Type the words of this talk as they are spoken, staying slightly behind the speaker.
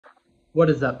What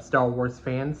is up, Star Wars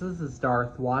fans? This is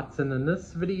Darth Watson. In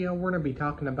this video, we're going to be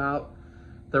talking about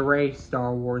the Rey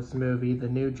Star Wars movie, the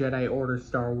new Jedi Order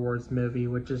Star Wars movie,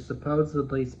 which is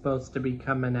supposedly supposed to be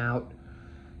coming out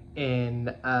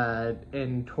in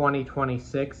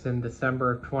 2026, in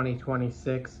December of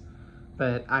 2026,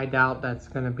 but I doubt that's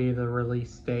going to be the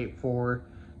release date for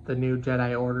the new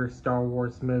Jedi Order Star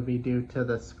Wars movie due to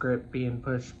the script being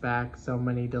pushed back, so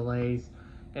many delays.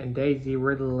 And Daisy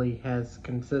Ridley has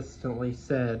consistently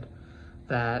said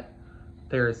that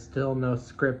there is still no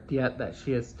script yet, that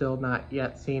she has still not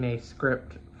yet seen a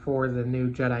script for the new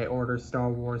Jedi Order Star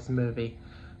Wars movie.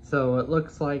 So it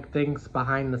looks like things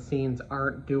behind the scenes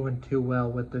aren't doing too well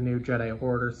with the new Jedi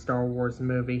Order Star Wars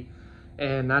movie.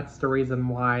 And that's the reason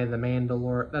why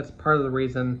that's part of the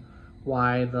reason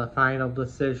why the final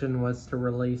decision was to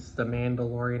release the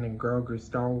Mandalorian and Grogu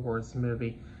Star Wars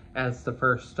movie as the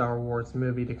first Star Wars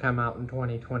movie to come out in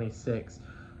 2026.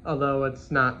 Although it's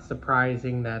not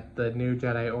surprising that the new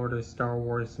Jedi Order Star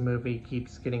Wars movie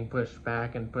keeps getting pushed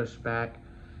back,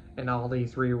 and all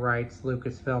these rewrites,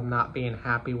 Lucasfilm not being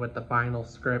happy with the final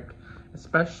script,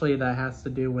 especially that has to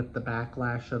do with the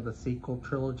backlash of the sequel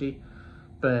trilogy.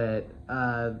 But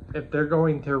if they're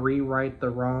going to rewrite the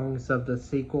wrongs of the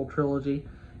sequel trilogy,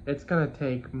 it's going to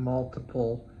take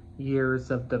multiple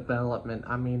years of development.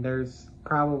 I mean, there's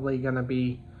probably going to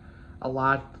be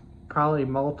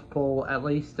multiple, at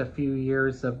least a few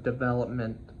years of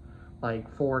development, like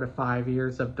 4 to 5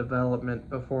 years of development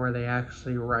before they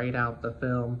actually write out the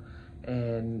film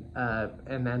and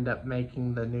end up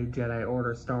making the new Jedi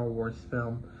Order Star Wars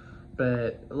film.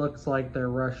 But it looks like they're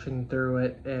rushing through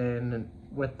it, and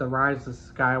with The Rise of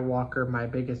Skywalker, my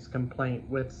biggest complaint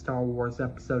with Star Wars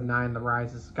Episode 9, The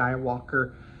Rise of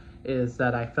Skywalker, is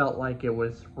that I felt like it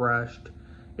was rushed.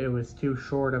 It was too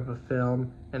short of a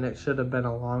film, and it should have been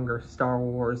a longer Star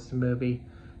Wars movie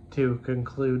to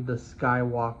conclude the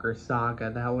Skywalker saga.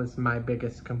 That was my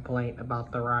biggest complaint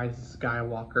about The Rise of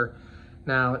Skywalker.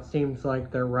 Now, it seems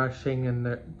like they're rushing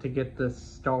to get this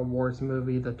Star Wars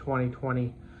movie, the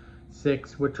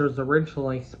 2026, which was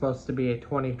originally supposed to be a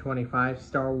 2025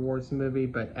 Star Wars movie,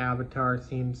 but Avatar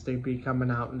seems to be coming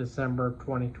out in December of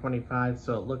 2025,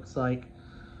 so it looks like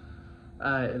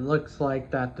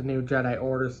that the new Jedi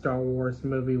Order Star Wars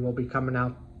movie will be coming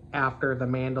out after the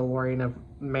Mandalorian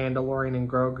and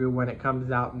Grogu, when it comes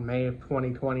out in May of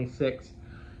 2026.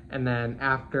 And then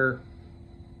after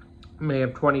May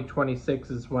of 2026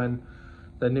 is when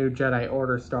the new Jedi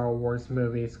Order Star Wars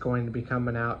movie is going to be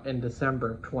coming out in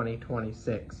December of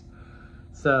 2026.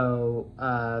 So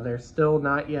there's still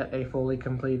not yet a fully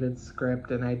completed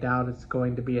script, and I doubt it's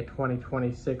going to be a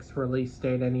 2026 release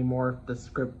date anymore if the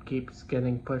script keeps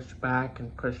getting pushed back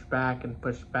and pushed back and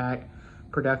pushed back.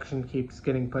 Production keeps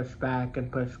getting pushed back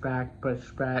and pushed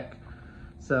back.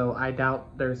 So I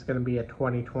doubt there's going to be a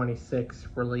 2026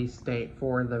 release date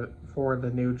for the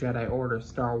new Jedi Order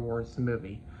Star Wars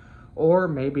movie. Or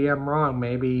maybe I'm wrong.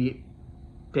 Maybe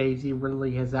Daisy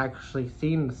Ridley has actually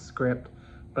seen the script,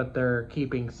 but they're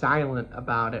keeping silent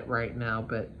about it right now.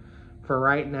 But for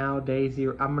right now, I'm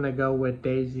going to go with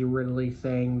Daisy Ridley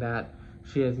saying that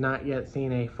she has not yet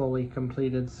seen a fully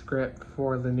completed script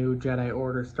for the new Jedi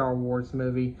Order Star Wars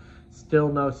movie. Still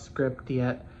no script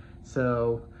yet,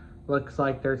 so looks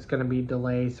like there's going to be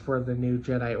delays for the new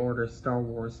Jedi Order Star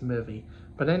Wars movie.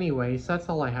 But anyways, that's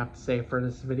all I have to say for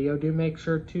this video. Do make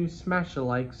sure to smash a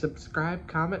like, subscribe,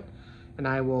 comment, and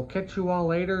I will catch you all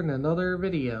later in another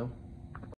video.